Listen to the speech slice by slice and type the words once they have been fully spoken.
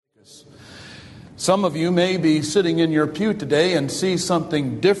Some of you may be sitting in your pew today and see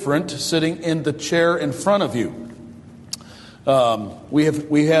something different sitting in the chair in front of you.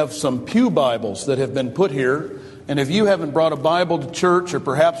 We have some pew Bibles that have been put here, and if you haven't brought a Bible to church or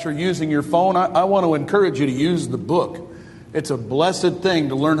perhaps you're using your phone, I want to encourage you to use the book. It's a blessed thing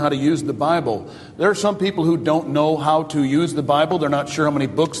to learn how to use the Bible. There are some people who don't know how to use the Bible. They're not sure how many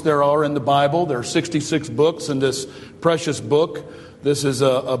books there are in the Bible. There are 66 books in this precious book. This is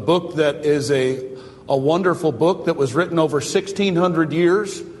a book that is a wonderful book that was written over 1,600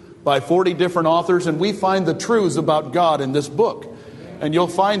 years by 40 different authors, and we find the truths about God in this book. And you'll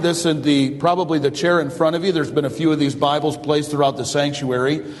find this in probably the chair in front of you. There's been a few of these Bibles placed throughout the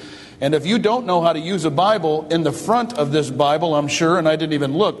sanctuary. And if you don't know how to use a Bible, in the front of this Bible, I'm sure, and I didn't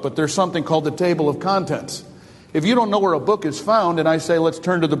even look, but there's something called the table of contents. If you don't know where a book is found, and I say let's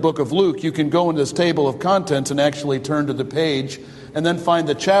turn to the book of Luke, you can go in this table of contents and actually turn to the page and then find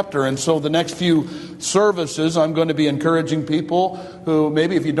the chapter. And so the next few services, I'm going to be encouraging people who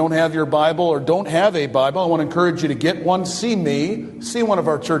maybe if you don't have your Bible or don't have a Bible, I want to encourage you to get one. See me, see one of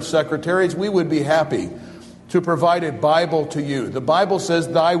our church secretaries. We would be happy to provide a Bible to you. The Bible says,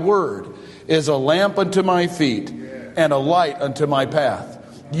 "Thy word is a lamp unto my feet and a light unto my path."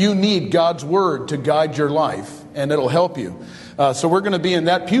 You need God's word to guide your life, and it'll help you. So we're going to be in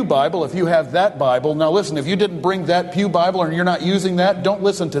that pew Bible if you have that Bible. Now listen, if you didn't bring that pew Bible and you're not using that, don't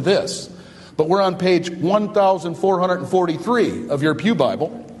listen to this. But we're on page 1443 of your pew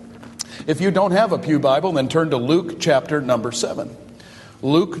Bible. If you don't have a pew Bible, then turn to Luke chapter number 7.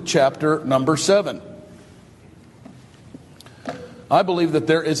 Luke chapter number 7. I believe that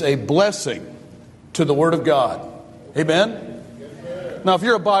there is a blessing to the Word of God. Amen? Now, if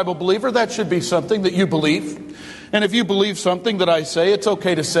you're a Bible believer, that should be something that you believe. And if you believe something that I say, it's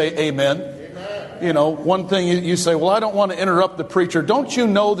okay to say amen. You know, one thing you say, well, I don't want to interrupt the preacher. Don't you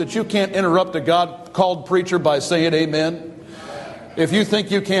know that you can't interrupt a God-called preacher by saying amen? If you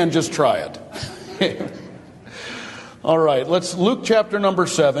think you can, just try it. All right, Luke chapter number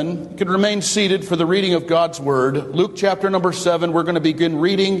 7. You can remain seated for the reading of God's Word. Luke chapter number 7, we're going to begin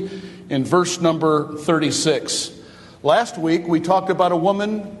reading in verse number 36. Last week, we talked about a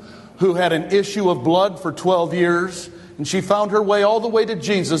woman who had an issue of blood for 12 years, and she found her way all the way to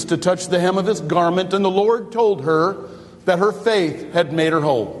Jesus to touch the hem of his garment, and the Lord told her that her faith had made her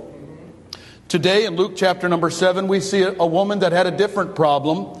whole. Today, in Luke chapter number 7, we see a woman that had a different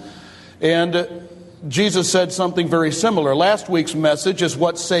problem, and Jesus said something very similar. Last week's message is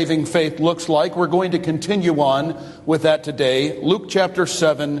what saving faith looks like. We're going to continue on with that today. Luke chapter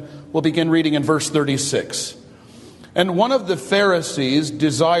 7, we'll begin reading in verse 36. And one of the Pharisees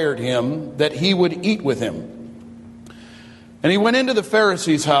desired him that he would eat with him. And he went into the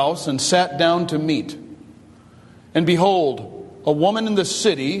Pharisee's house and sat down to meat. And behold, a woman in the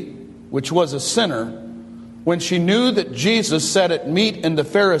city, which was a sinner, when she knew that Jesus sat at meat in the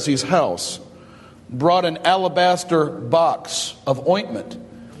Pharisee's house, brought an alabaster box of ointment,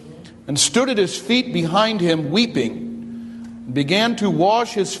 and stood at his feet behind him weeping, and began to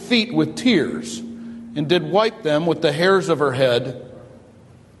wash his feet with tears, and did wipe them with the hairs of her head,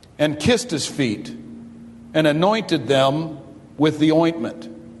 and kissed his feet, and anointed them with the ointment.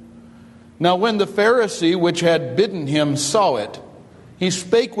 Now when the Pharisee which had bidden him saw it, he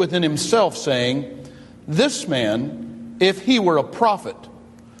spake within himself, saying, This man, if he were a prophet,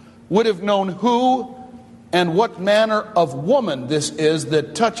 would have known who and what manner of woman this is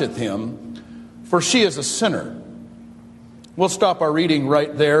that toucheth him, for she is a sinner. We'll stop our reading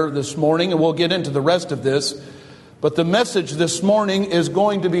right there this morning, and we'll get into the rest of this. But the message this morning is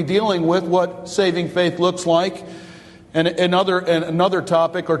going to be dealing with what saving faith looks like. And another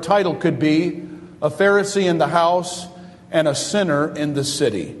topic or title could be a Pharisee in the house and a sinner in the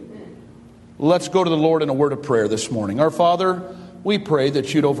city. Let's go to the Lord in a word of prayer this morning. Our Father, we pray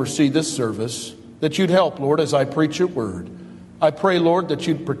that you'd oversee this service, that you'd help, Lord, as I preach your word. I pray, Lord, that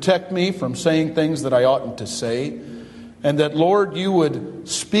you'd protect me from saying things that I oughtn't to say, and that, Lord, you would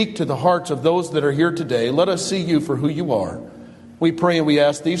speak to the hearts of those that are here today. Let us see you for who you are. We pray and we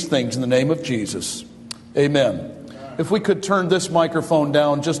ask these things in the name of Jesus. Amen. If we could turn this microphone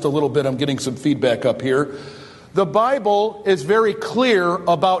down just a little bit, I'm getting some feedback up here. The Bible is very clear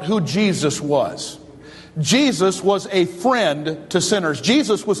about who Jesus was. Jesus was a friend to sinners.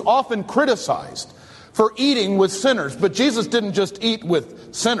 Jesus was often criticized for eating with sinners, but Jesus didn't just eat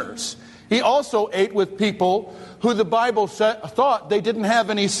with sinners. He also ate with people who the Bible thought they didn't have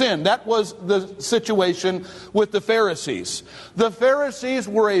any sin. That was the situation with the Pharisees. The Pharisees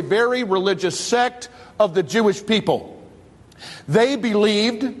were a very religious sect of the Jewish people. They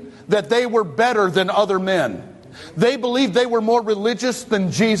believed that they were better than other men. They believed they were more religious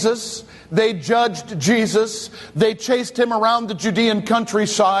than Jesus. They judged Jesus. They chased him around the Judean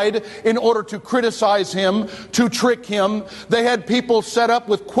countryside in order to criticize him, to trick him. They had people set up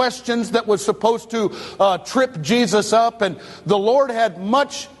with questions that was supposed to trip Jesus up. And the Lord had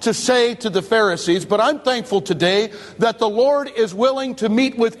much to say to the Pharisees. But I'm thankful today that the Lord is willing to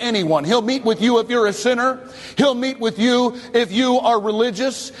meet with anyone. He'll meet with you if you're a sinner. He'll meet with you if you are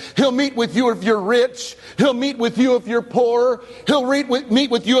religious. He'll meet with you if you're rich. He'll meet with you if you're poor. He'll meet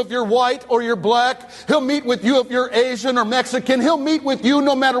with you if you're white or you're black. He'll meet with you if you're Asian or Mexican. He'll meet with you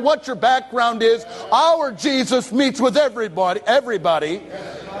no matter what your background is. Our Jesus meets with everybody.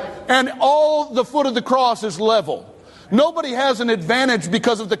 And all the foot of the cross is level. Nobody has an advantage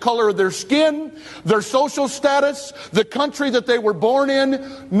because of the color of their skin, their social status, the country that they were born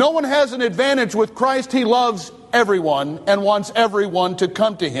in. No one has an advantage with Christ. He loves everyone and wants everyone to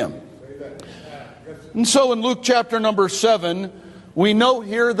come to him. And so in Luke chapter number 7, we note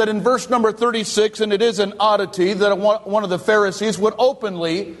here that in verse number 36, and it is an oddity that one of the Pharisees would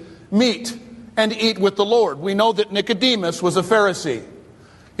openly meet and eat with the Lord. We know that Nicodemus was a Pharisee.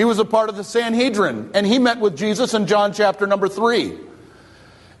 He was a part of the Sanhedrin, and he met with Jesus in John chapter number 3.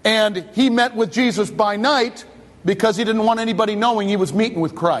 And he met with Jesus by night because he didn't want anybody knowing he was meeting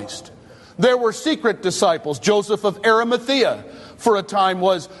with Christ. There were secret disciples. Joseph of Arimathea, for a time,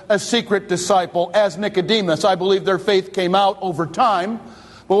 was a secret disciple as Nicodemus. I believe their faith came out over time.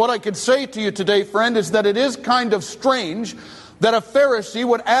 But what I could say to you today, friend, is that it is kind of strange that a Pharisee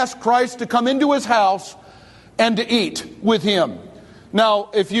would ask Christ to come into his house and to eat with him. Now,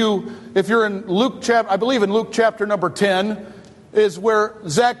 if you're in Luke chapter, I believe in Luke chapter number 10, is where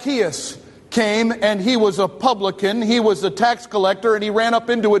Zacchaeus came, and he was a publican, he was a tax collector, and he ran up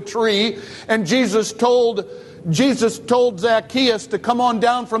into a tree, and Jesus told Zacchaeus to come on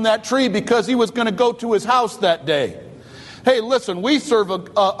down from that tree because he was going to go to his house that day. Hey, listen, we serve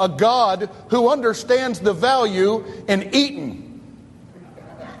a God who understands the value in eating.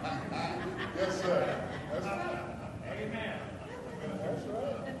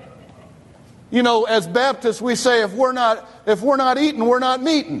 You know, as Baptists, we say if we're not eating, we're not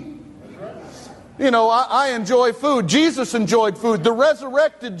meeting. You know, I enjoy food. Jesus enjoyed food. The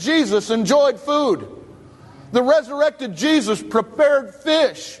resurrected Jesus enjoyed food. The resurrected Jesus prepared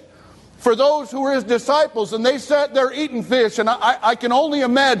fish for those who were his disciples, and they sat there eating fish. And I can only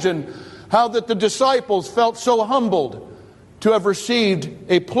imagine how that the disciples felt so humbled to have received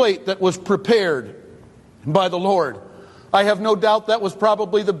a plate that was prepared by the Lord. I have no doubt that was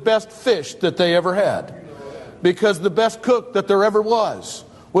probably the best fish that they ever had, because the best cook that there ever was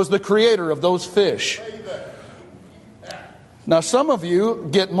the creator of those fish. Now, some of you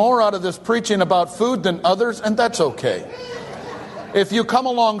get more out of this preaching about food than others, and that's okay. If you come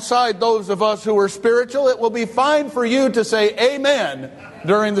alongside those of us who are spiritual, it will be fine for you to say amen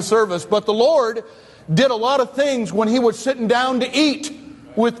during the service. But the Lord did a lot of things when he was sitting down to eat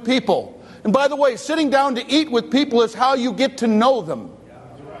with people. And by the way, sitting down to eat with people is how you get to know them.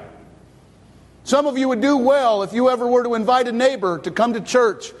 Some of you would do well if you ever were to invite a neighbor to come to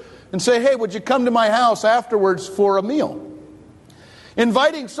church and say, hey, would you come to my house afterwards for a meal?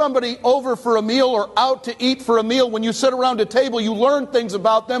 Inviting somebody over for a meal or out to eat for a meal, when you sit around a table, you learn things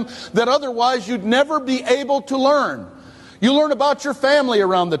about them that otherwise you'd never be able to learn. You learn about your family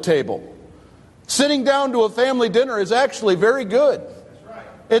around the table. Sitting down to a family dinner is actually very good.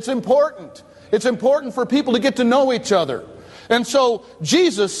 It's important. It's important for people to get to know each other. And so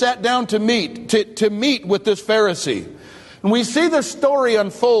Jesus sat down to meet with this Pharisee. And we see this story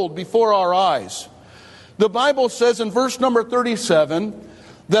unfold before our eyes. The Bible says in verse number 37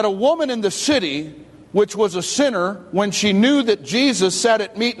 that a woman in the city, which was a sinner, when she knew that Jesus sat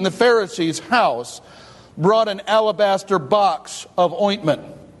at meat in the Pharisee's house, brought an alabaster box of ointment.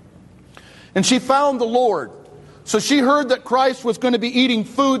 And she found the Lord. So she heard that Christ was going to be eating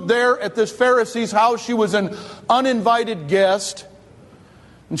food there at this Pharisee's house. She was an uninvited guest.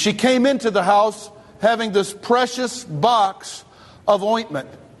 And she came into the house having this precious box of ointment.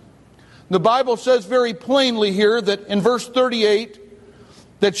 The Bible says very plainly here that in verse 38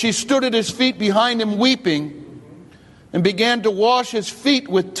 that she stood at his feet behind him weeping and began to wash his feet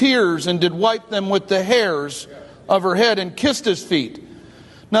with tears and did wipe them with the hairs of her head and kissed his feet.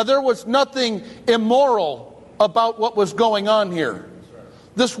 Now there was nothing immoral about what was going on here.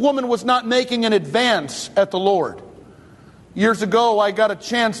 This woman was not making an advance at the Lord. Years ago, I got a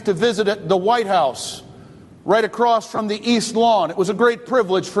chance to visit at the White House, right across from the East Lawn. It was a great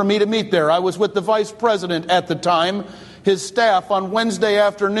privilege for me to meet there. I was with the Vice President at the time, his staff, on Wednesday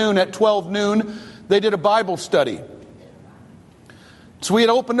afternoon at 12 noon. They did a Bible study. So we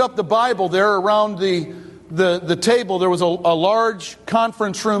had opened up the Bible there around the the table, there was a large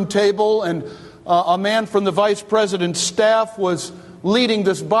conference room table, and a man from the vice president's staff was leading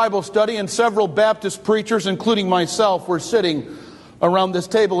this Bible study, and several Baptist preachers, including myself, were sitting around this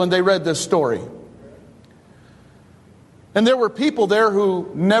table, and they read this story. And there were people there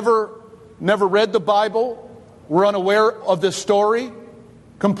who never read the Bible, were unaware of this story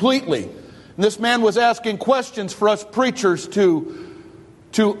completely. And this man was asking questions for us preachers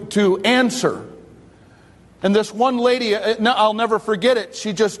to answer. And this one lady, I'll never forget it,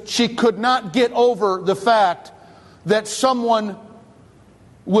 she could not get over the fact that someone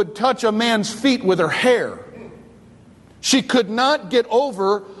would touch a man's feet with her hair. She could not get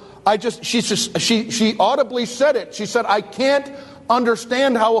over, she audibly said it. She said, I can't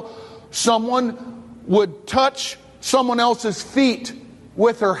understand how someone would touch someone else's feet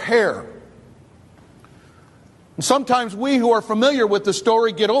with her hair. And sometimes we who are familiar with the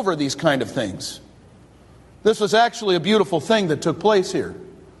story get over these kind of things. This was actually a beautiful thing that took place here.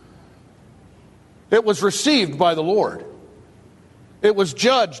 It was received by the Lord. It was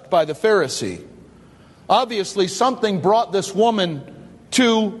judged by the Pharisee. Obviously, something brought this woman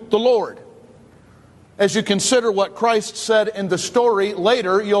to the Lord. As you consider what Christ said in the story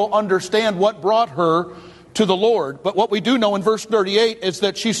later, you'll understand what brought her to the Lord. But what we do know in verse 38 is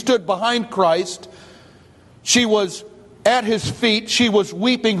that she stood behind Christ. She was at His feet. She was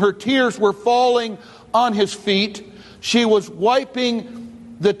weeping. Her tears were falling on His feet. She was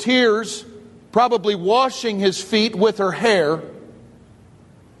wiping the tears, probably washing His feet with her hair.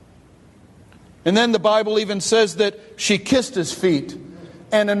 And then the Bible even says that she kissed His feet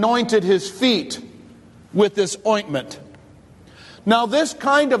and anointed His feet with this ointment. Now, this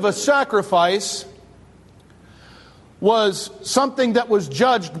kind of a sacrifice was something that was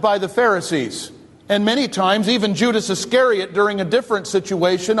judged by the Pharisees. And many times, even Judas Iscariot, during a different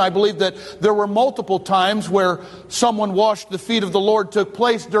situation, I believe that there were multiple times where someone washed the feet of the Lord took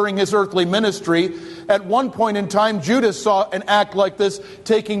place during His earthly ministry. At one point in time, Judas saw an act like this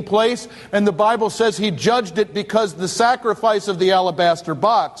taking place, and the Bible says he judged it because the sacrifice of the alabaster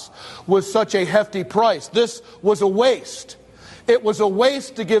box was such a hefty price. This was a waste. It was a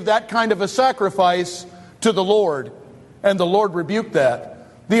waste to give that kind of a sacrifice to the Lord, and the Lord rebuked that.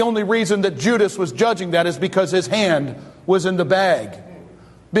 The only reason that Judas was judging that is because his hand was in the bag.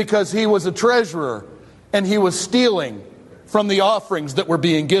 Because he was a treasurer and he was stealing from the offerings that were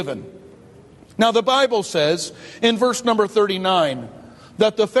being given. Now the Bible says in verse number 39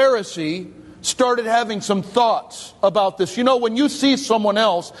 that the Pharisee started having some thoughts about this. You know, when you see someone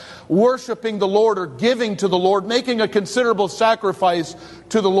else worshiping the Lord or giving to the Lord, making a considerable sacrifice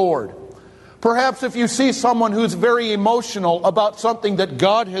to the Lord, perhaps if you see someone who's very emotional about something that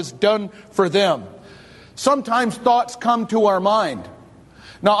God has done for them, sometimes thoughts come to our mind.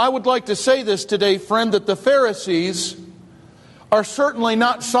 Now, I would like to say this today, friend, that the Pharisees are certainly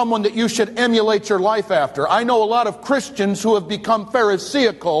not someone that you should emulate your life after. I know a lot of Christians who have become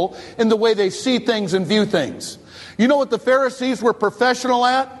Pharisaical in the way they see things and view things. You know what the Pharisees were professional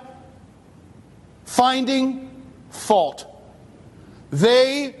at? Finding fault.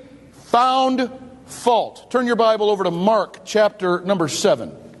 They found fault. Turn your Bible over to Mark chapter number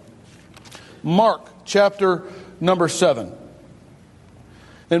 7. Mark chapter number 7.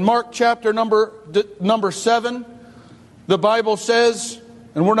 In Mark chapter number 7, the Bible says,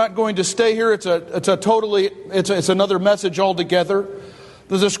 and we're not going to stay here, it's another message altogether.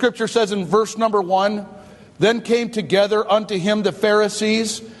 The scripture says in verse number 1, then came together unto him the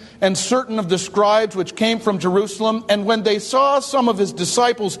Pharisees and certain of the scribes which came from Jerusalem. And when they saw some of his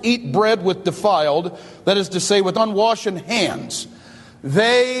disciples eat bread with defiled, that is to say, with unwashen hands,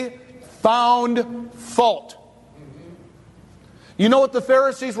 they found fault. You know what the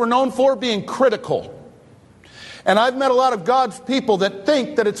Pharisees were known for? Being critical. And I've met a lot of God's people that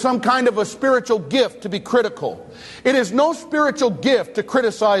think that it's some kind of a spiritual gift to be critical. It is no spiritual gift to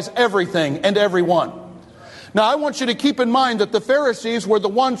criticize everything and everyone. Now, I want you to keep in mind that the Pharisees were the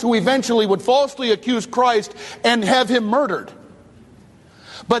ones who eventually would falsely accuse Christ and have him murdered.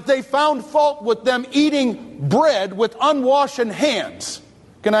 But they found fault with them eating bread with unwashen hands.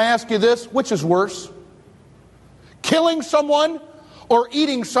 Can I ask you this? Which is worse? Killing someone or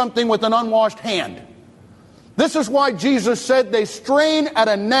eating something with an unwashed hand? This is why Jesus said they strain at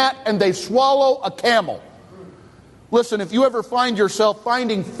a gnat and they swallow a camel. Listen, if you ever find yourself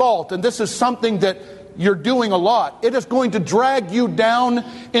finding fault, and this is something that you're doing a lot, it is going to drag you down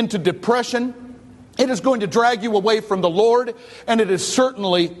into depression. It is going to drag you away from the Lord, and it is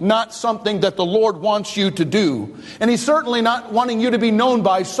certainly not something that the Lord wants you to do. And He's certainly not wanting you to be known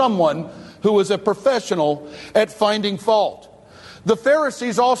by someone who is a professional at finding fault. The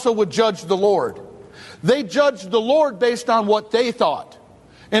Pharisees also would judge the Lord. They judged the Lord based on what they thought.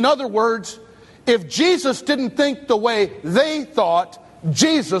 In other words, if Jesus didn't think the way they thought,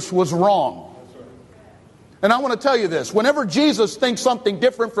 Jesus was wrong. And I want to tell you this. Whenever Jesus thinks something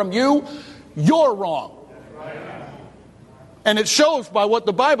different from you, you're wrong. And it shows by what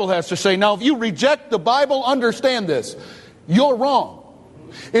the Bible has to say. Now, if you reject the Bible, understand this. You're wrong.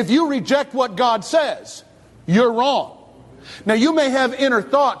 If you reject what God says, you're wrong. Now, you may have inner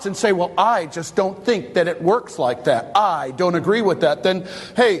thoughts and say, well, I just don't think that it works like that. I don't agree with that. Then,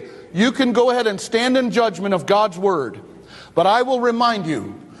 hey, you can go ahead and stand in judgment of God's Word. But I will remind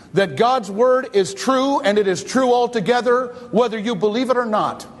you that God's Word is true, and it is true altogether, whether you believe it or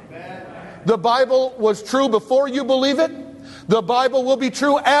not. The Bible was true before you believe it. The Bible will be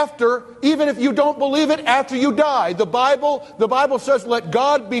true after, even if you don't believe it, after you die. The Bible says, let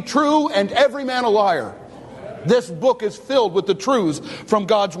God be true and every man a liar. This book is filled with the truths from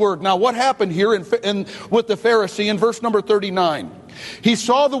God's Word. Now, what happened here with the Pharisee in verse number 39? He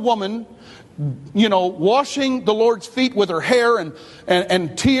saw the woman, washing the Lord's feet with her hair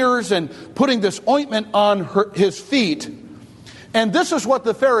and tears and putting this ointment on his feet. And this is what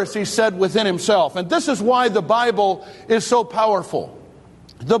the Pharisee said within himself. And this is why the Bible is so powerful.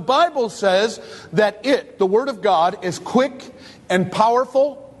 The Bible says that the Word of God, is quick and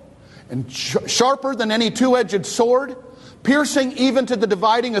powerful and sharper than any two-edged sword, piercing even to the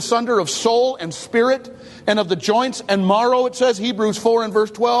dividing asunder of soul and spirit, and of the joints and marrow, it says, Hebrews 4 and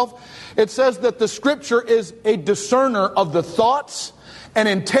verse 12. It says that the Scripture is a discerner of the thoughts and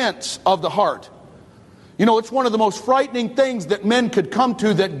intents of the heart. It's one of the most frightening things that men could come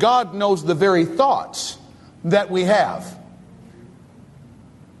to, that God knows the very thoughts that we have.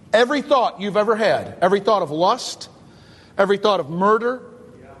 Every thought you've ever had, every thought of lust, every thought of murder,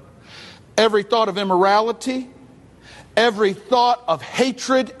 every thought of immorality, every thought of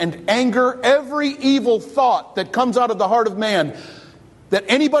hatred and anger, every evil thought that comes out of the heart of man that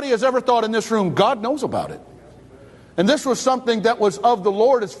anybody has ever thought in this room, God knows about it. And this was something that was of the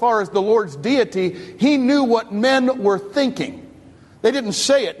Lord as far as the Lord's deity. He knew what men were thinking. They didn't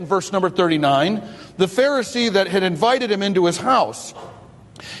say it in verse number 39. The Pharisee that had invited him into his house,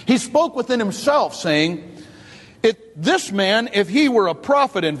 he spoke within himself, saying, this man, if he were a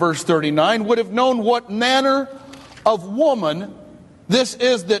prophet, in verse 39, would have known what manner of woman this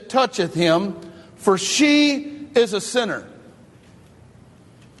is that toucheth him, for she is a sinner.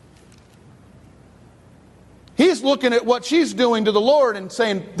 He's looking at what she's doing to the Lord and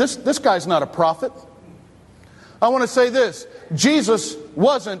saying, this guy's not a prophet. I want to say this. Jesus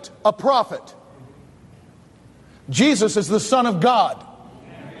wasn't a prophet. Jesus is the Son of God.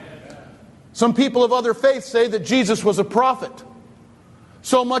 Some people of other faiths say that Jesus was a prophet.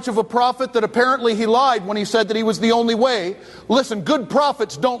 So much of a prophet that apparently he lied when he said that he was the only way. Listen, good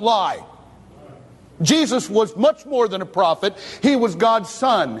prophets don't lie. Jesus was much more than a prophet. He was God's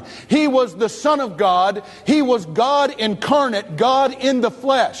Son. He was the Son of God. He was God incarnate, God in the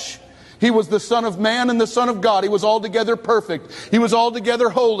flesh. He was the Son of Man and the Son of God. He was altogether perfect. He was altogether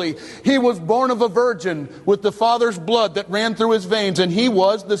holy. He was born of a virgin with the Father's blood that ran through his veins. And he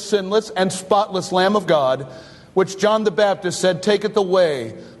was the sinless and spotless Lamb of God, which John the Baptist said, taketh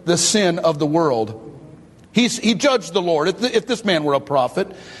away the sin of the world. He judged the Lord. If this man were a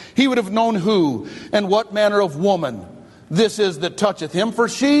prophet, he would have known who and what manner of woman this is that toucheth him, for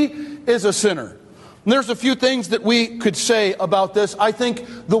she is a sinner. And there's a few things that we could say about this. I think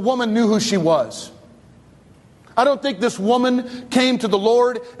the woman knew who she was. I don't think this woman came to the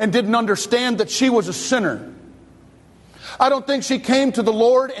Lord and didn't understand that she was a sinner. I don't think she came to the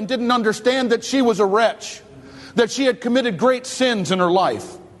Lord and didn't understand that she was a wretch, that she had committed great sins in her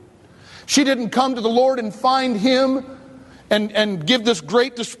life. She didn't come to the Lord and find Him and give this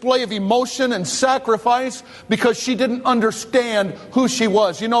great display of emotion and sacrifice because she didn't understand who she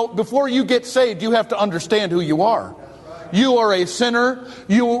was. Before you get saved, you have to understand who you are. You are a sinner.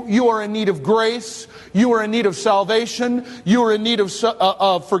 You are in need of grace. You are in need of salvation. You are in need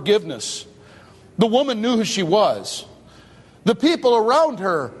of forgiveness. The woman knew who she was. The people around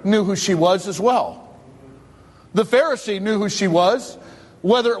her knew who she was as well. The Pharisee knew who she was,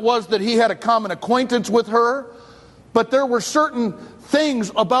 whether it was that he had a common acquaintance with her. But there were certain things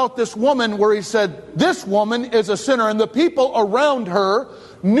about this woman where he said, this woman is a sinner. And the people around her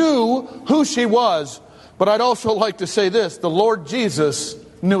knew who she was. But I'd also like to say this. The Lord Jesus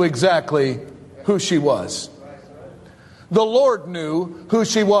knew exactly who she was. The Lord knew who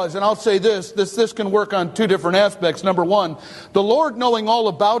she was. And I'll say this can work on two different aspects. Number one, the Lord knowing all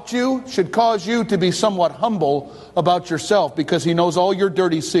about you should cause you to be somewhat humble about yourself because He knows all your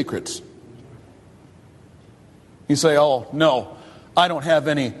dirty secrets. You say, oh, no, I don't have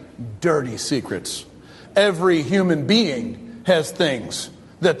any dirty secrets. Every human being has things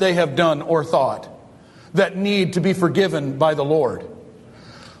that they have done or thought that need to be forgiven by the Lord.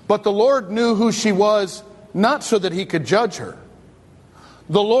 But the Lord knew who she was, not so that he could judge her.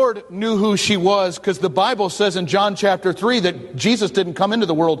 The Lord knew who she was because the Bible says in John chapter 3 that Jesus didn't come into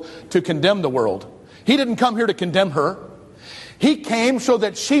the world to condemn the world. He didn't come here to condemn her. He came so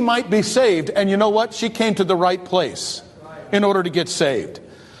that she might be saved. And you know what? She came to the right place in order to get saved.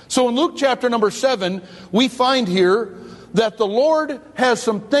 So in Luke chapter number 7, we find here that the Lord has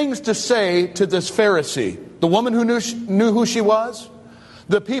some things to say to this Pharisee. The woman who knew who she was.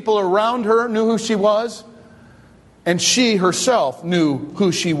 The people around her knew who she was. And she herself knew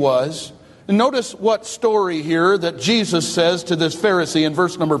who she was. And notice what story here that Jesus says to this Pharisee in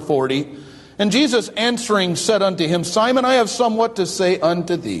verse number 40. And Jesus answering said unto him, Simon, I have somewhat to say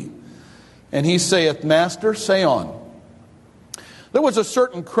unto thee. And he saith, Master, say on. There was a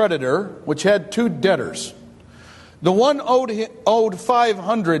certain creditor which had 2 debtors. The one owed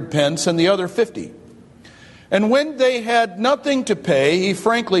 500 pence and the other 50. And when they had nothing to pay, he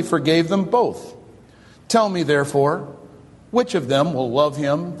frankly forgave them both. Tell me therefore, which of them will love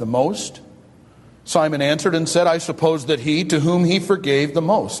him the most? Simon answered and said, I suppose that he to whom he forgave the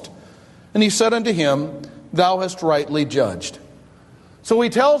most. And he said unto him, Thou hast rightly judged. So he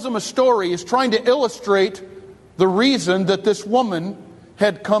tells him a story. He's trying to illustrate the reason that this woman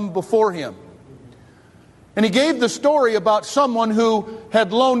had come before him. And he gave the story about someone who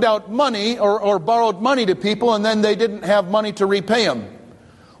had loaned out money or borrowed money to people, and then they didn't have money to repay him.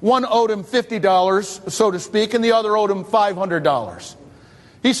 One owed him $50, so to speak, and the other owed him $500.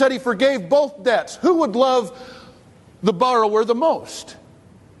 He said he forgave both debts. Who would love the borrower the most?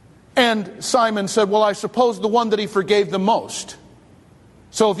 And Simon said, well, I suppose the one that he forgave the most.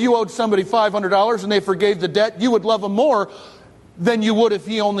 So if you owed somebody $500 and they forgave the debt, you would love him more than you would if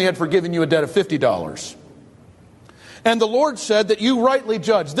he only had forgiven you a debt of $50. And the Lord said that you rightly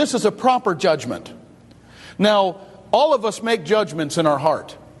judge. This is a proper judgment. Now, all of us make judgments in our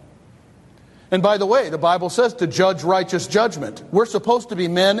heart. And by the way, the Bible says to judge righteous judgment. We're supposed to be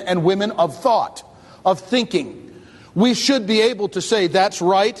men and women of thought, of thinking. We should be able to say that's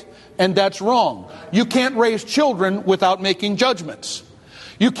right and that's wrong. You can't raise children without making judgments.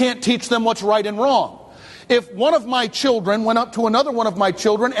 You can't teach them what's right and wrong. If one of my children went up to another one of my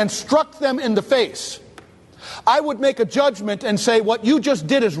children and struck them in the face, I would make a judgment and say what you just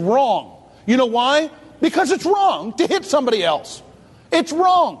did is wrong. You know why? Because it's wrong to hit somebody else. It's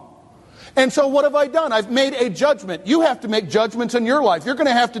wrong. And so what have I done? I've made a judgment. You have to make judgments in your life. You're going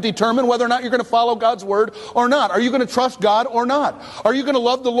to have to determine whether or not you're going to follow God's word or not. Are you going to trust God or not? Are you going to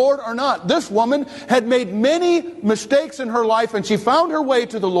love the Lord or not? This woman had made many mistakes in her life, and she found her way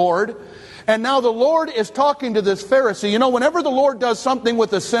to the Lord. And now the Lord is talking to this Pharisee. You know, whenever the Lord does something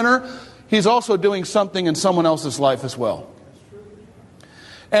with a sinner, He's also doing something in someone else's life as well.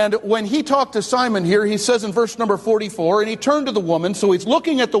 And when he talked to Simon here, he says in verse number 44, and he turned to the woman. So he's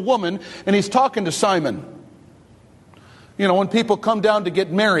looking at the woman and he's talking to Simon. You know, when people come down to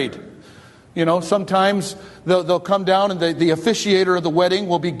get married, you know, sometimes they'll come down and the officiator of the wedding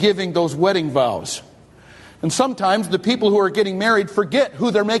will be giving those wedding vows. And sometimes the people who are getting married forget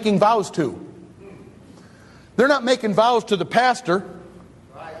who they're making vows to. They're not making vows to the pastor.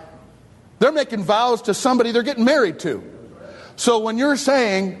 They're making vows to somebody they're getting married to. So when you're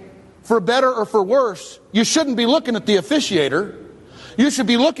saying, for better or for worse, you shouldn't be looking at the officiator. You should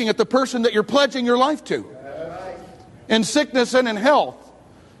be looking at the person that you're pledging your life to. In sickness and in health.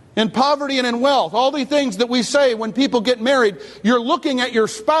 In poverty and in wealth. All the things that we say when people get married, you're looking at your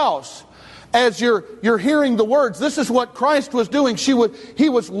spouse as you're hearing the words. This is what Christ was doing. He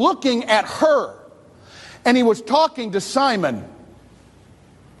was looking at her. And he was talking to Simon.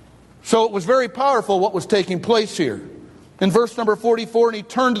 So it was very powerful what was taking place here. In verse number 44, and he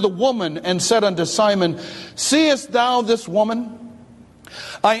turned to the woman and said unto Simon, Seest thou this woman?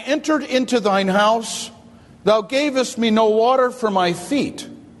 I entered into thine house. Thou gavest me no water for my feet,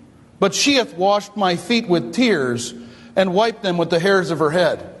 but she hath washed my feet with tears and wiped them with the hairs of her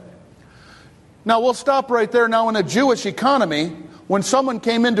head. Now we'll stop right there. Now in a Jewish economy, when someone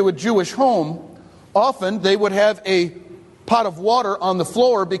came into a Jewish home, often they would have a pot of water on the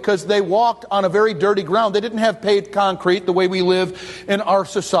floor because they walked on a very dirty ground. They didn't have paved concrete the way we live in our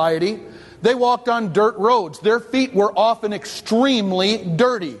society. They walked on dirt roads. Their feet were often extremely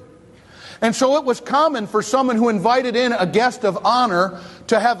dirty. And so it was common for someone who invited in a guest of honor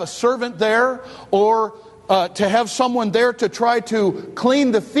to have a servant there or to have someone there to try to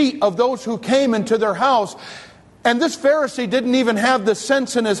clean the feet of those who came into their house. And this Pharisee didn't even have the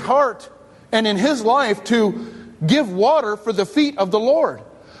sense in his heart and in his life to give water for the feet of the Lord.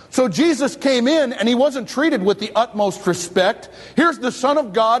 So Jesus came in and he wasn't treated with the utmost respect. Here's the Son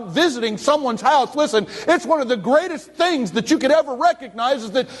of God visiting someone's house. Listen, it's one of the greatest things that you could ever recognize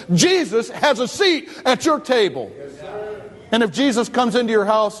is that Jesus has a seat at your table. And if Jesus comes into your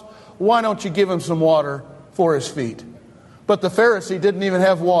house, why don't you give him some water for his feet? But the Pharisee didn't even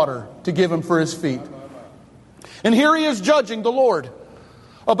have water to give him for his feet. And here he is judging the Lord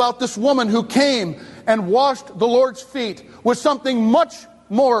about this woman who came and washed the Lord's feet with something much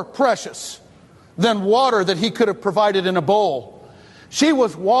more precious than water that he could have provided in a bowl. She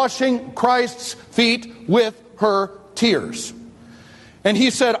was washing Christ's feet with her tears. And he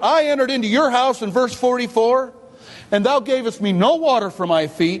said, I entered into your house in verse 44, and thou gavest me no water for my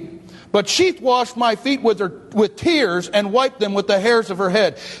feet, but she washed my feet with tears and wiped them with the hairs of her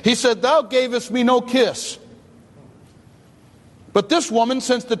head. He said, thou gavest me no kiss. But this woman,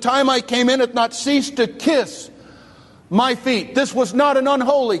 since the time I came in, hath not ceased to kiss my feet. This was not an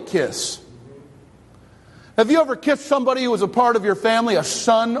unholy kiss. Have you ever kissed somebody who was a part of your family, a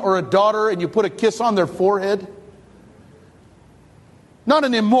son or a daughter, and you put a kiss on their forehead? Not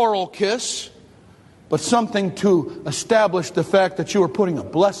an immoral kiss, but something to establish the fact that you were putting a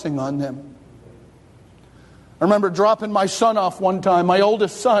blessing on them. I remember dropping my son off one time, my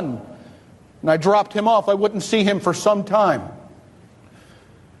oldest son, and I dropped him off. I wouldn't see him for some time.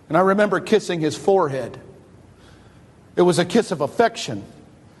 And I remember kissing his forehead. It was a kiss of affection.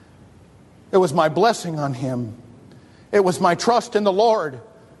 It was my blessing on him. It was my trust in the Lord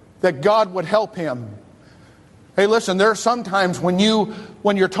that God would help him. Hey, listen, there are some times when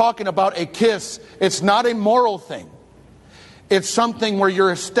you're talking about a kiss, it's not a moral thing. It's something where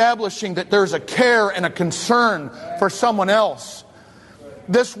you're establishing that there's a care and a concern for someone else.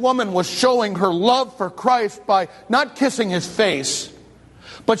 This woman was showing her love for Christ by not kissing his face,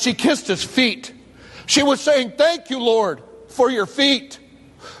 but she kissed his feet. She was saying, thank you, Lord, for your feet.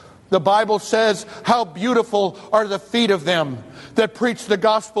 The Bible says, how beautiful are the feet of them that preach the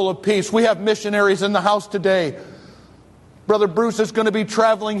gospel of peace. We have missionaries in the house today. Brother Bruce is going to be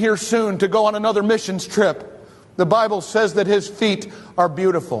traveling here soon to go on another missions trip. The Bible says that his feet are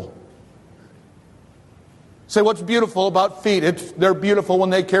beautiful. Say, what's beautiful about feet? They're beautiful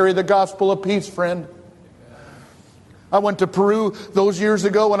when they carry the gospel of peace, friend. I went to Peru those years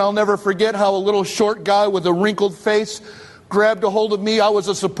ago, and I'll never forget how a little short guy with a wrinkled face grabbed a hold of me. I was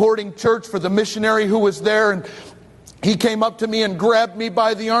a supporting church for the missionary who was there, and he came up to me and grabbed me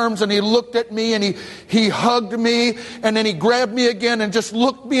by the arms, and he looked at me, and he hugged me, and then he grabbed me again and just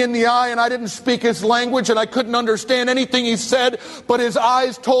looked me in the eye, and I didn't speak his language, and I couldn't understand anything he said, but his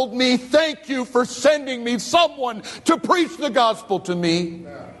eyes told me, thank you for sending me someone to preach the gospel to me.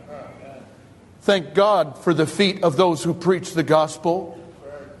 Thank God for the feet of those who preach the gospel.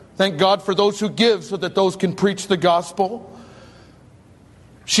 Thank God for those who give so that those can preach the gospel.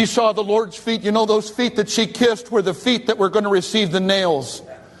 She saw the Lord's feet. You know, those feet that she kissed were the feet that were going to receive the nails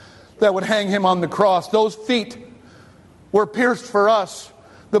that would hang him on the cross. Those feet were pierced for us.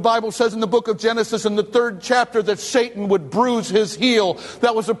 The Bible says in the book of Genesis in the 3rd chapter that Satan would bruise his heel.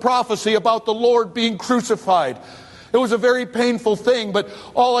 That was a prophecy about the Lord being crucified. It was a very painful thing, but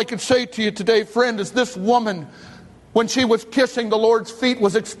all I could say to you today, friend, is this woman, when she was kissing the Lord's feet,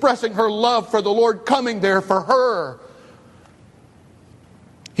 was expressing her love for the Lord coming there for her.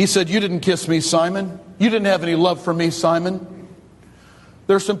 He said, you didn't kiss me, Simon. You didn't have any love for me, Simon.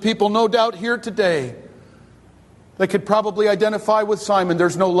 There's some people, no doubt, here today that could probably identify with Simon.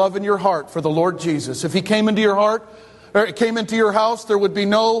 There's no love in your heart for the Lord Jesus. If he came into your heart, or came into your house, there would be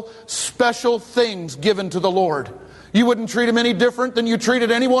no special things given to the Lord. You wouldn't treat him any different than you treated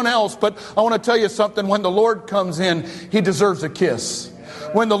anyone else. But I want to tell you something. When the Lord comes in, he deserves a kiss.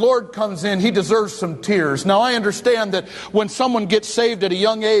 When the Lord comes in, he deserves some tears. Now, I understand that when someone gets saved at a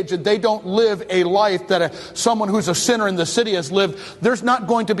young age and they don't live a life that someone who's a sinner in the city has lived, there's not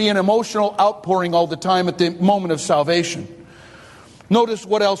going to be an emotional outpouring all the time at the moment of salvation. Notice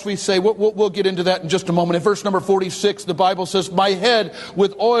what else we say. We'll get into that in just a moment. In verse number 46, the Bible says, my head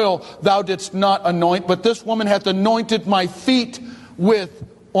with oil thou didst not anoint, but this woman hath anointed my feet with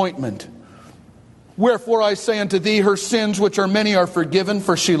ointment. Wherefore I say unto thee, her sins, which are many, are forgiven,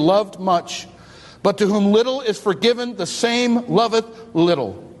 for she loved much. But to whom little is forgiven, the same loveth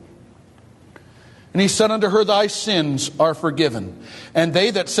little. And he said unto her, thy sins are forgiven. And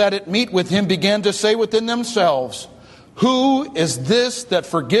they that sat at meat with him began to say within themselves, who is this that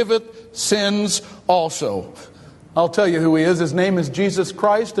forgiveth sins also? I'll tell you who he is. His name is Jesus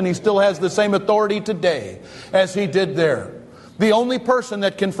Christ, and he still has the same authority today as he did there. The only person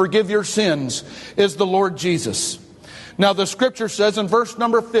that can forgive your sins is the Lord Jesus. Now the scripture says in verse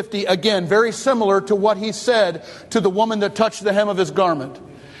number 50, again, very similar to what he said to the woman that touched the hem of his garment.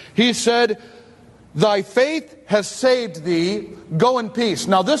 He said, thy faith has saved thee. Go in peace.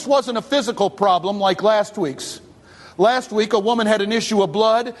 Now, this wasn't a physical problem like last week's. Last week, a woman had an issue of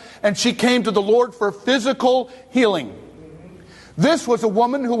blood, and she came to the Lord for physical healing. This was a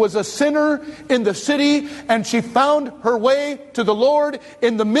woman who was a sinner in the city, and she found her way to the Lord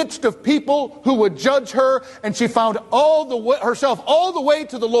in the midst of people who would judge her, and she found herself all the way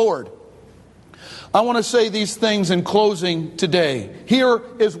to the Lord. I want to say these things in closing today. Here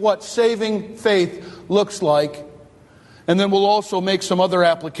is what saving faith looks like, and then we'll also make some other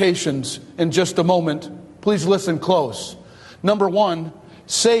applications in just a moment. Please listen close. Number one,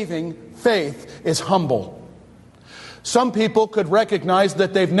 saving faith is humble. Some people could recognize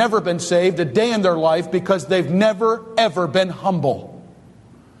that they've never been saved a day in their life because they've never, ever been humble.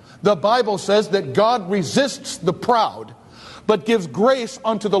 The Bible says that God resists the proud, but gives grace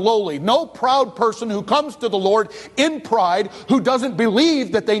unto the lowly. No proud person who comes to the Lord in pride, who doesn't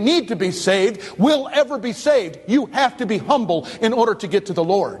believe that they need to be saved, will ever be saved. You have to be humble in order to get to the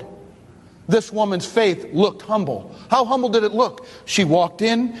Lord. This woman's faith looked humble. How humble did it look? She walked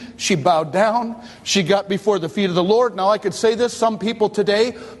in, she bowed down, she got before the feet of the Lord. Now I could say this, some people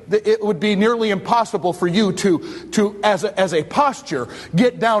today, it would be nearly impossible for you to as a posture,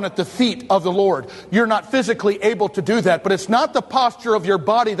 get down at the feet of the Lord. You're not physically able to do that, but it's not the posture of your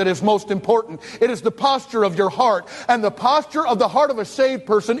body that is most important. It is the posture of your heart. And the posture of the heart of a saved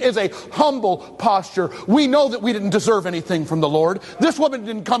person is a humble posture. We know that we didn't deserve anything from the Lord. This woman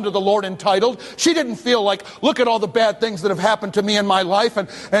didn't come to the Lord entitled. She didn't feel like, look at all the bad things that have happened to me in my life,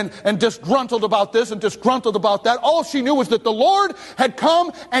 and disgruntled about this and disgruntled about that. All she knew was that the Lord had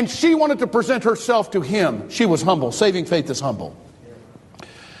come and she wanted to present herself to Him. She was humble. Saving faith is humble.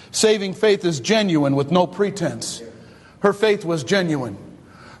 Saving faith is genuine with no pretense. Her faith was genuine.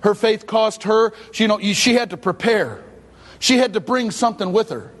 Her faith cost her, she had to prepare. She had to bring something with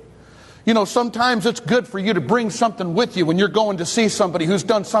her. Sometimes it's good for you to bring something with you when you're going to see somebody who's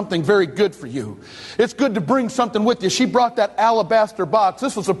done something very good for you. It's good to bring something with you. She brought that alabaster box.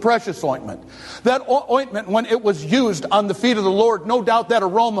 This was a precious ointment. That ointment, when it was used on the feet of the Lord, no doubt that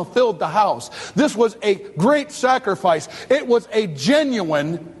aroma filled the house. This was a great sacrifice. It was a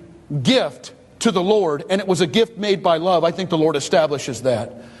genuine gift to the Lord, and it was a gift made by love. I think the Lord establishes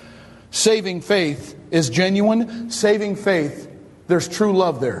that. Saving faith is genuine. Saving faith, there's true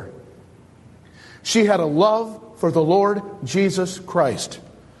love there. She had a love for the Lord Jesus Christ.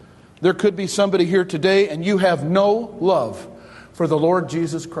 There could be somebody here today and you have no love for the Lord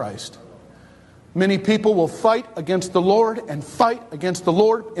Jesus Christ. Many people will fight against the Lord and fight against the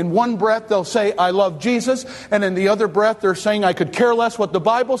Lord. In one breath they'll say, I love Jesus. And in the other breath they're saying, I could care less what the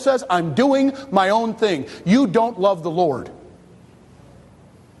Bible says. I'm doing my own thing. You don't love the Lord.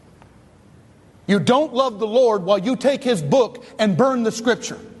 You don't love the Lord while you take His book and burn the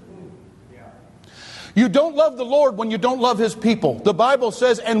Scripture. You don't love the Lord when you don't love His people. The Bible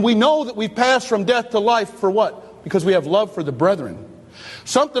says, and we know that we've passed from death to life for what? Because we have love for the brethren.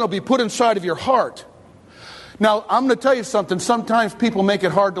 Something will be put inside of your heart. Now, I'm going to tell you something. Sometimes people make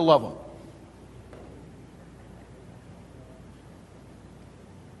it hard to love them.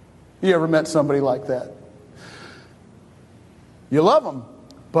 You ever met somebody like that? You love them,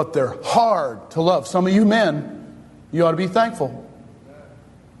 but they're hard to love. Some of you men, you ought to be thankful.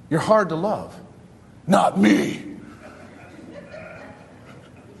 You're hard to love. Not me.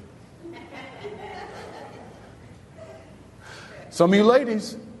 Some of you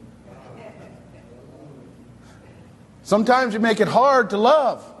ladies, sometimes you make it hard to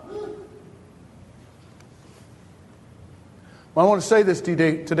love. Well, I want to say this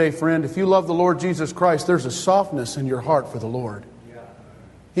today, friend. If you love the Lord Jesus Christ, there's a softness in your heart for the Lord.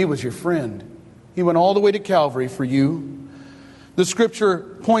 He was your friend. He went all the way to Calvary for you. The Scripture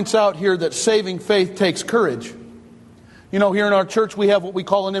points out here that saving faith takes courage. Here in our church we have what we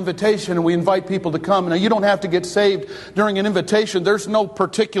call an invitation, and we invite people to come. Now, you don't have to get saved during an invitation. There's no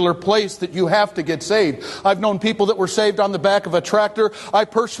particular place that you have to get saved. I've known people that were saved on the back of a tractor. I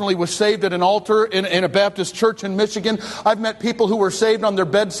personally was saved at an altar in a Baptist church in Michigan. I've met people who were saved on their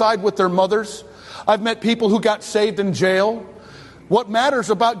bedside with their mothers. I've met people who got saved in jail. What matters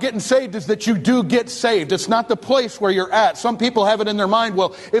about getting saved is that you do get saved. It's not the place where you're at. Some people have it in their mind,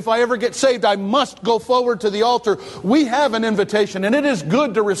 well, if I ever get saved, I must go forward to the altar. We have an invitation, and it is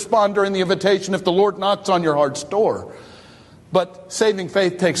good to respond during the invitation if the Lord knocks on your heart's door. But saving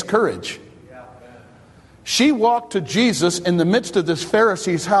faith takes courage. She walked to Jesus in the midst of this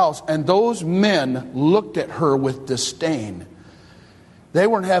Pharisee's house, and those men looked at her with disdain. They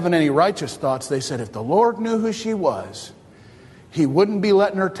weren't having any righteous thoughts. They said, if the Lord knew who she was, He wouldn't be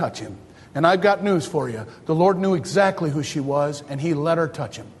letting her touch Him. And I've got news for you. The Lord knew exactly who she was, and He let her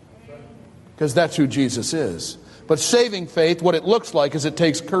touch Him. because that's who Jesus is. But saving faith, what it looks like is it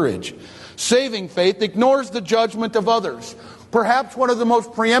takes courage. Saving faith ignores the judgment of others. Perhaps one of the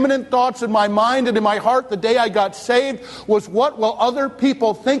most preeminent thoughts in my mind and in my heart the day I got saved was, what will other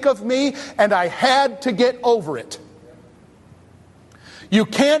people think of me? And I had to get over it. You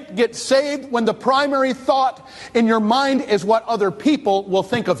can't get saved when the primary thought in your mind is what other people will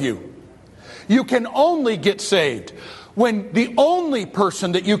think of you. You can only get saved when the only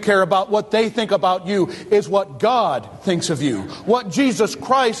person that you care about, what they think about you, is what God thinks of you, what Jesus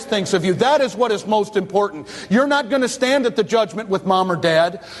Christ thinks of you. That is what is most important. You're not going to stand at the judgment with mom or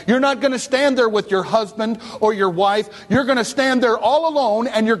dad. You're not going to stand there with your husband or your wife. You're going to stand there all alone,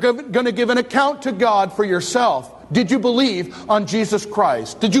 and you're going to give an account to God for yourself. Did you believe on Jesus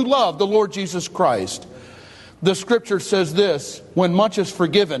Christ? Did you love the Lord Jesus Christ? The scripture says this: when much is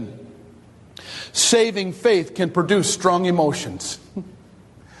forgiven, saving faith can produce strong emotions.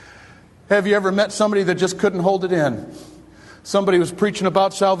 Have you ever met somebody that just couldn't hold it in? Somebody was preaching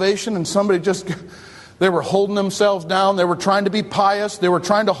about salvation, and they were holding themselves down. They were trying to be pious. They were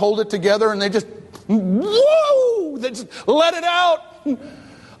trying to hold it together, and they just let it out.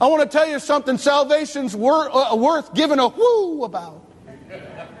 I want to tell you something. Salvation's worth giving a whoo about.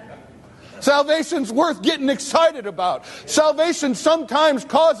 Salvation's worth getting excited about. Salvation sometimes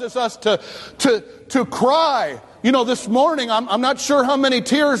causes us to cry. You know, this morning, I'm not sure how many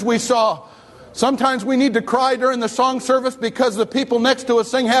tears we saw. Sometimes we need to cry during the song service because the people next to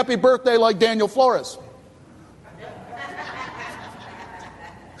us sing happy birthday like Daniel Flores.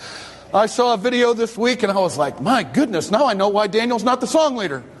 I saw a video this week and I was like, my goodness, now I know why Daniel's not the song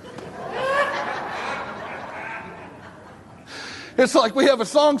leader. It's like we have a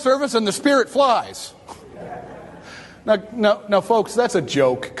song service and the Spirit flies. Now, folks, that's a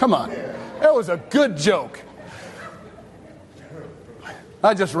joke. Come on. That was a good joke.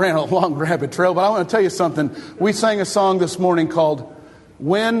 I just ran a long rabbit trail, but I want to tell you something. We sang a song this morning called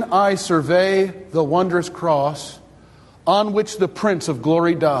 "When I Survey the Wondrous Cross on which the Prince of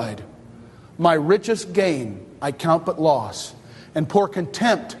Glory died, my richest gain I count but loss, and pour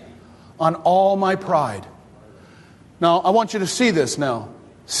contempt on all my pride." Now, I want you to see this now.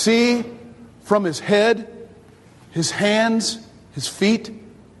 See from his head, his hands, his feet,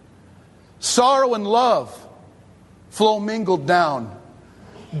 sorrow and love flow mingled down.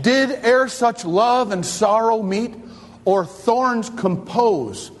 Did e'er such love and sorrow meet, or thorns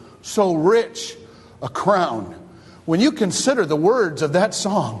compose so rich a crown? When you consider the words of that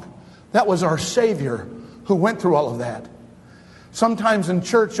song, that was our Savior who went through all of that. Sometimes in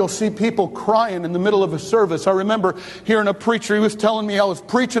church you'll see people crying in the middle of a service. I remember hearing a preacher, he was telling me I was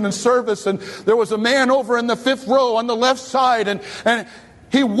preaching in service, and there was a man over in the fifth row on the left side, and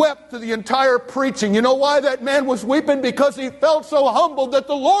he wept through the entire preaching. You know why that man was weeping? Because he felt so humbled that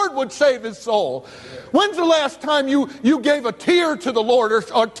the Lord would save his soul. When's the last time you gave a tear to the Lord, or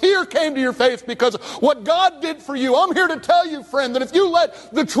a tear came to your face because of what God did for you? I'm here to tell you, friend, that if you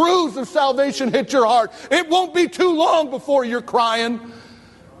let the truths of salvation hit your heart, it won't be too long before you're crying.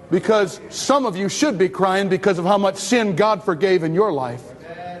 Because some of you should be crying because of how much sin God forgave in your life.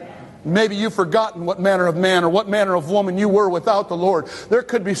 Maybe you've forgotten what manner of man or what manner of woman you were without the Lord. There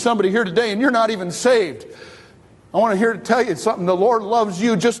could be somebody here today and you're not even saved. I want to here to tell you something. The Lord loves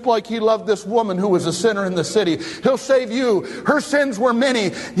you just like He loved this woman who was a sinner in the city. He'll save you. Her sins were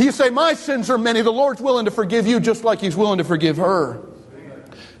many. You say, my sins are many. The Lord's willing to forgive you just like He's willing to forgive her.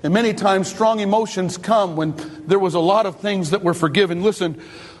 And many times strong emotions come when there was a lot of things that were forgiven. Listen,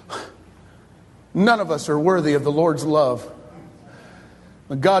 none of us are worthy of the Lord's love.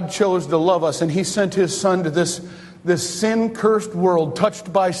 God chose to love us, and He sent His Son to this sin-cursed world,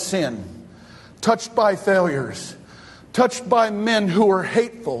 touched by sin, touched by failures, touched by men who are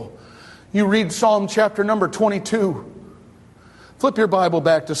hateful. You read Psalm chapter number 22. Flip your Bible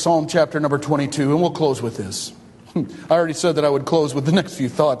back to Psalm chapter number 22, and we'll close with this. I already said that I would close with the next few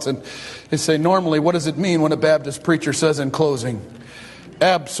thoughts, and they say, normally, what does it mean when a Baptist preacher says in closing?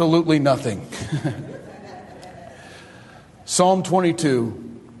 Absolutely nothing. Psalm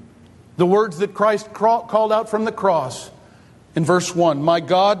 22, the words that Christ called out from the cross in verse 1, my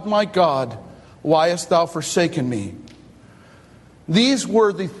God, why hast thou forsaken me? These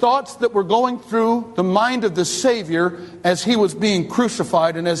were the thoughts that were going through the mind of the Savior as He was being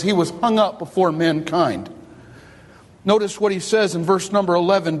crucified and as He was hung up before mankind. Notice what He says in verse number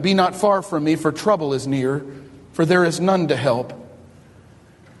 11, be not far from me, for trouble is near, for there is none to help.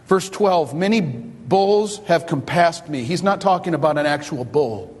 Verse 12, many bulls have compassed me. He's not talking about an actual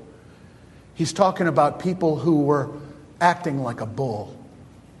bull. He's talking about people who were acting like a bull.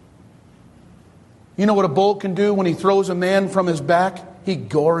 You know what a bull can do when he throws a man from his back? He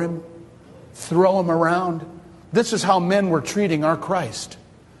gore him. throw him around. This is how men were treating our Christ.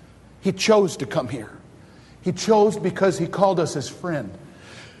 He chose to come here. He chose because he called us his friend.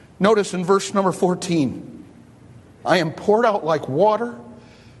 Notice in verse number 14, I am poured out like water,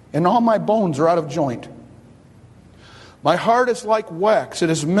 and all my bones are out of joint. My heart is like wax, it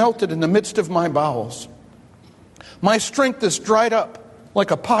is melted in the midst of my bowels. My strength is dried up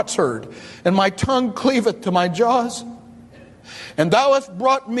like a potsherd, and my tongue cleaveth to my jaws. And thou hast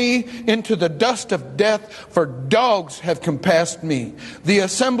brought me into the dust of death, for dogs have compassed me. The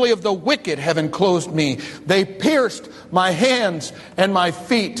assembly of the wicked have enclosed me. They pierced my hands and my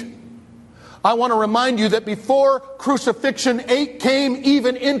feet. I want to remind you that before crucifixion came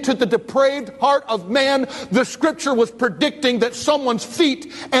even into the depraved heart of man, the Scripture was predicting that someone's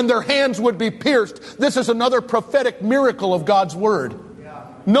feet and their hands would be pierced. This is another prophetic miracle of God's Word.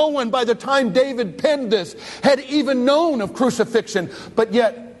 No one, by the time David penned this, had even known of crucifixion. But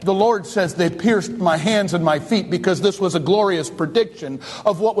yet, the Lord says, they pierced my hands and my feet, because this was a glorious prediction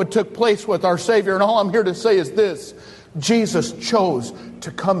of what would take place with our Savior. And all I'm here to say is this: Jesus chose to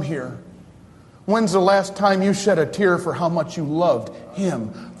come here. When's the last time you shed a tear for how much you loved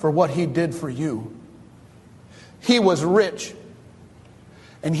him, for what he did for you? He was rich,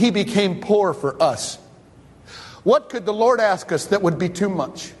 and he became poor for us. What could the Lord ask us that would be too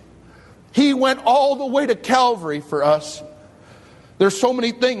much? He went all the way to Calvary for us. There's so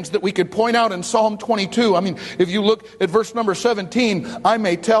many things that we could point out in Psalm 22. I mean, if you look at verse number 17, I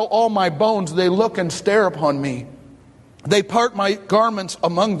may tell all my bones, they look and stare upon me. They part my garments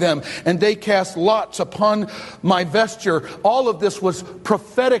among them, and they cast lots upon my vesture. All of this was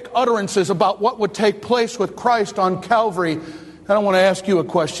prophetic utterances about what would take place with Christ on Calvary. And I want to ask you a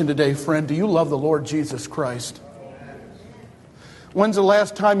question today, friend. Do you love the Lord Jesus Christ? When's the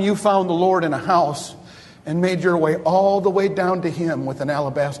last time you found the Lord in a house and made your way all the way down to him with an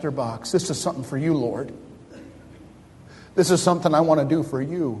alabaster box? This is something for you, Lord. This is something I want to do for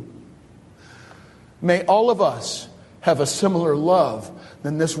you. May all of us have a similar love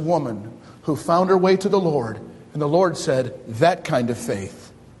than this woman who found her way to the Lord. And the Lord said, that kind of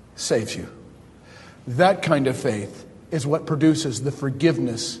faith saves you. That kind of faith is what produces the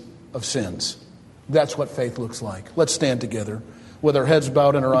forgiveness of sins. That's what faith looks like. Let's stand together with our heads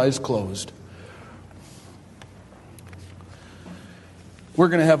bowed and our eyes closed. We're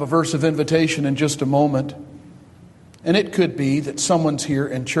going to have a verse of invitation in just a moment. And it could be that someone's here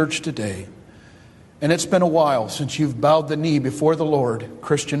in church today, and it's been a while since you've bowed the knee before the Lord,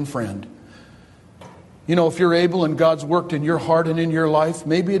 Christian friend. You know, if you're able and God's worked in your heart and in your life,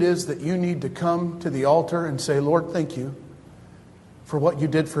 maybe it is that you need to come to the altar and say, Lord, thank you for what you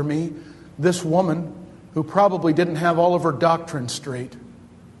did for me. This woman, who probably didn't have all of her doctrine straight,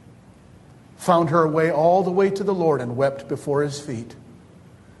 found her way all the way to the Lord and wept before his feet.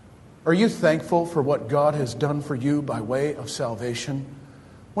 Are you thankful for what God has done for you by way of salvation?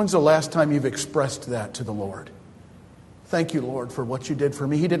 When's the last time you've expressed that to the Lord? Thank you, Lord, for what you did for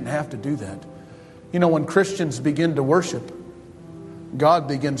me. He didn't have to do that. You know, when Christians begin to worship, God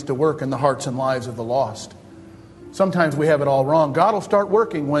begins to work in the hearts and lives of the lost. Sometimes we have it all wrong. God will start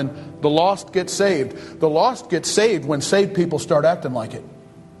working when the lost get saved. The lost get saved when saved people start acting like it.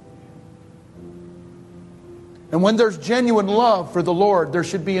 And when there's genuine love for the Lord, there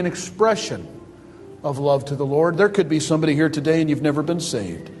should be an expression of love to the Lord. There could be somebody here today and you've never been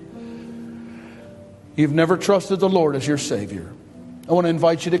saved. You've never trusted the Lord as your Savior. I want to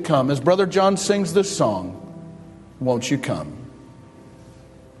invite you to come. As Brother John sings this song, won't you come?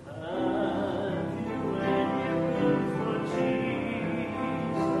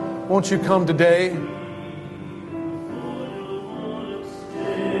 Won't you come today?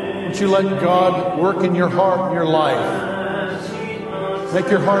 Won't you let God work in your heart and your life? Make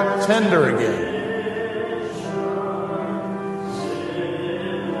your heart tender again.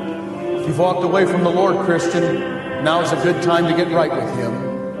 If you've walked away from the Lord, Christian, now is a good time to get right with Him.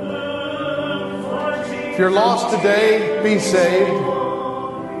 If you're lost today, be saved.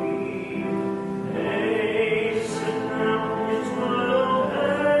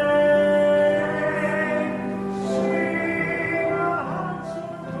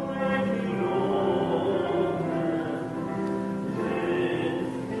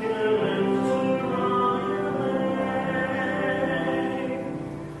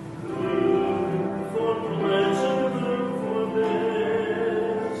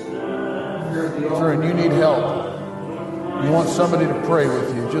 And you need help, you want somebody to pray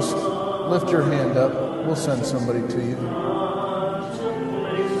with you, just lift your hand up. We'll send somebody to you.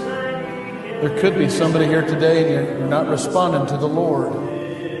 There could be somebody here today and you're not responding to the Lord.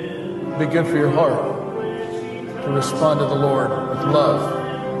 It'd be good for your heart to respond to the Lord with love.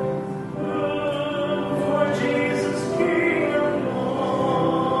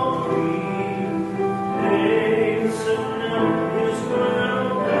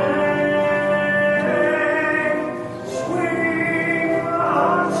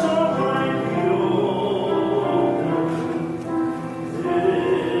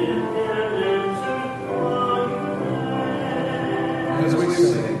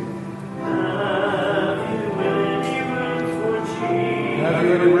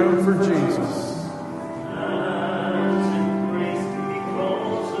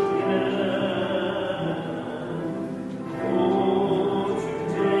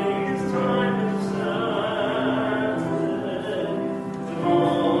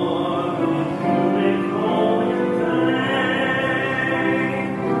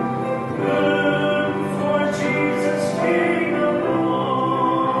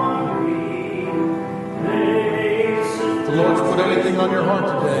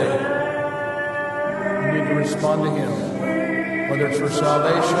 Whether it's for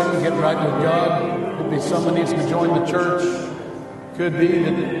salvation, getting right with God, could be someone needs to join the church, could be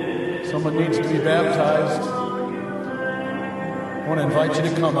that someone needs to be baptized. I want to invite you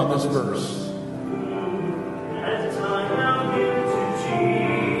to come on this verse.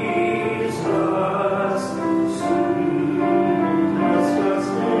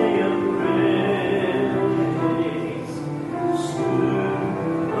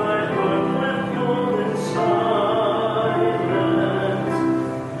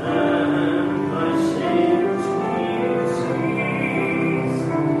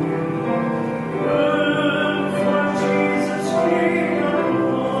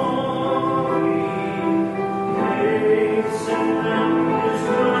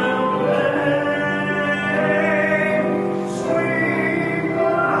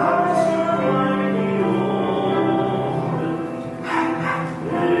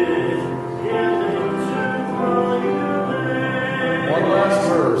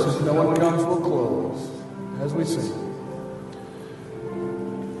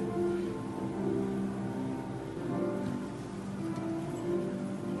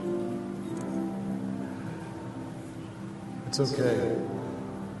 It's okay.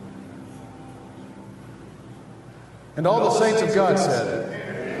 And all the saints of God said,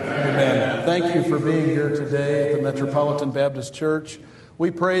 Amen. Thank you for being here today at the Metropolitan Baptist Church.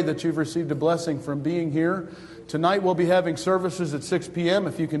 We pray that you've received a blessing from being here. Tonight we'll be having services at 6 p.m.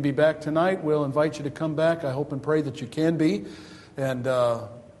 If you can be back tonight, we'll invite you to come back. I hope and pray that you can be. And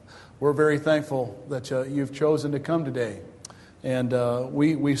we're very thankful that you've chosen to come today. And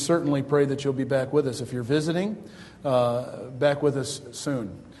we certainly pray that you'll be back with us. If you're visiting, back with us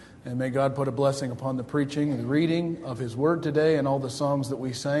soon. And may God put a blessing upon the preaching and reading of His Word today and all the songs that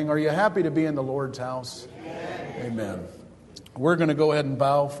we sang. Are you happy to be in the Lord's house? Amen. We're going to go ahead and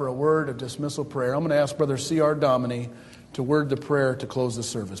bow for a word of dismissal prayer. I'm going to ask Brother C.R. Dominy to word the prayer to close the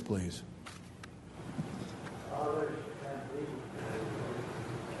service, please.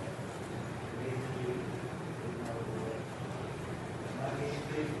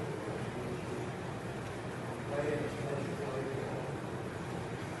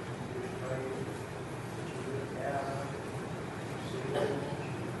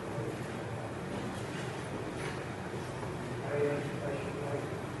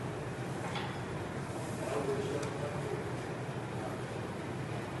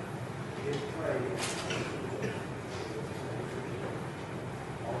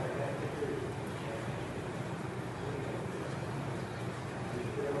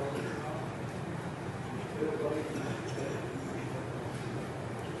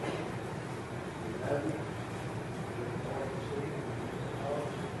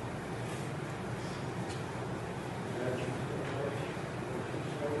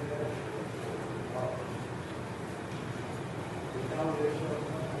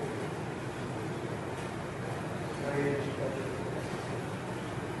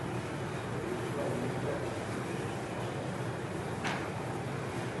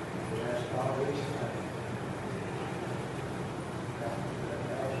 Always